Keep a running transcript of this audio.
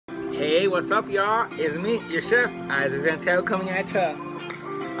Hey, what's up, y'all? It's me, your chef, Isaac Santiago, coming at ya.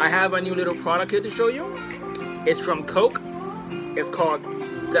 I have a new little product here to show you. It's from Coke. It's called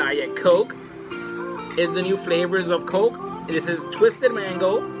Diet Coke. It's the new flavors of Coke. This is twisted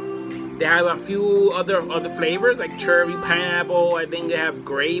mango. They have a few other flavors like cherry, pineapple. I think they have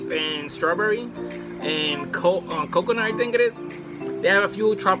grape and strawberry, and coconut. I think it is. They have a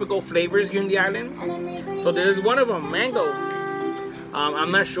few tropical flavors here in the island. So there's one of them, mango.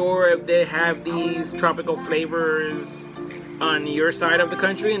 I'm not sure if they have these tropical flavors on your side of the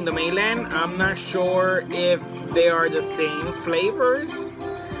country, in the mainland. I'm not sure if they are the same flavors.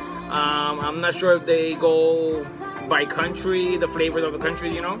 I'm not sure if they go by country, the flavors of the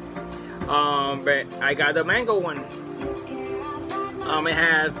country, you know. But I got the mango one. It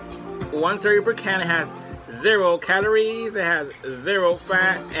has 1 serving per can. It has 0 calories. It has 0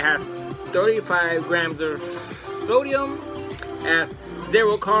 fat. It has 35 grams of sodium. It has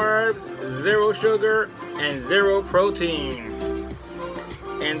 0 carbs, 0 sugar, and 0 protein.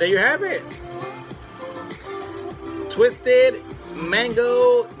 And there you have it. Twisted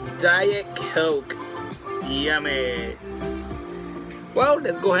Mango Diet Coke. Yummy. Well,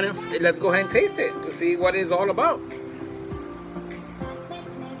 let's go ahead and taste it to see what it's all about.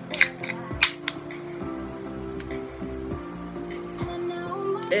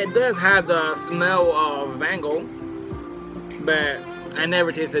 It does have the smell of mango, but I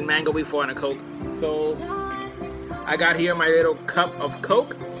never tasted mango before in a Coke. So I got here my little cup of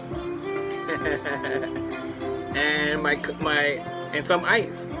Coke and some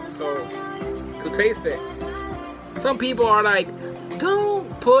ice, so to taste it. Some people are like, don't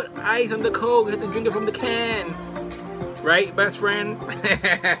put ice on the Coke, you have to drink it from the can. Right, best friend?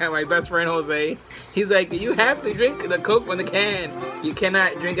 My best friend Jose. He's like, you have to drink the Coke from the can. You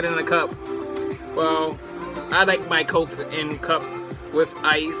cannot drink it in a cup. Well, I like my Cokes in cups with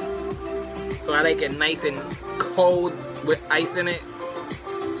ice. So I like it nice and cold with ice in it.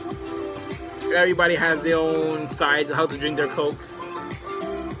 Everybody has their own side how to drink their Cokes.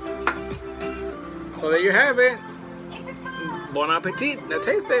 So there you have it. Bon appetit. Now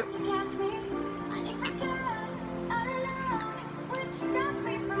taste it.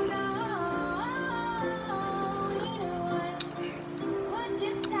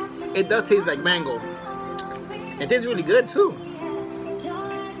 It does taste like mango. It tastes really good too.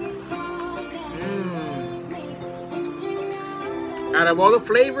 Out of all the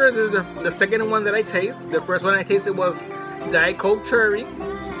flavors, this is the second one that I taste. The first one I tasted was Diet Coke Cherry.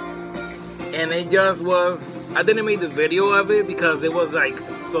 And it just was, I didn't make the video of it because it was like,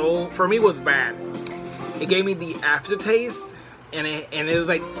 so, for me it was bad. It gave me the aftertaste, and it was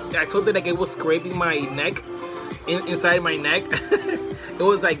like, I felt like it was scraping my neck, inside my neck. It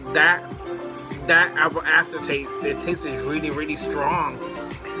was like that aftertaste. The taste is really, really strong.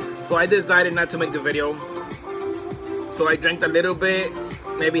 So I decided not to make the video. So I drank a little bit,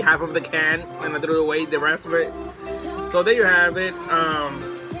 maybe half of the can, and I threw away the rest of it. So there you have it.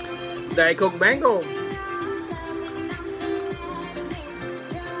 Diet Coke Mango.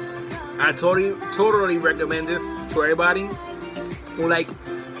 I totally recommend this to everybody who like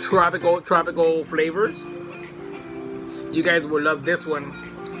tropical flavors. You guys will love this one.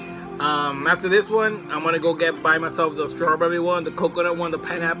 After this one, I'm gonna go buy myself the strawberry one, the coconut one, the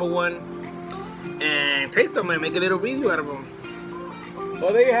pineapple one, and taste them and make a little review out of them.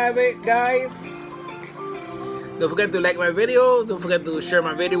 Well, there you have it, guys. Don't forget to like my videos. Don't forget to share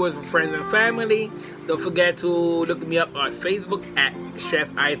my videos with friends and family. Don't forget to look me up on Facebook at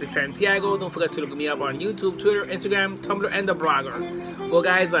Chef Isaac Santiago. Don't forget to look me up on YouTube, Twitter, Instagram, Tumblr, and the blogger. Well,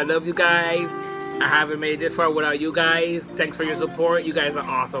 guys, I love you guys. I haven't made it this far without you guys. Thanks for your support. You guys are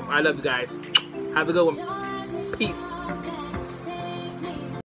awesome. I love you guys. Have a good one. Peace.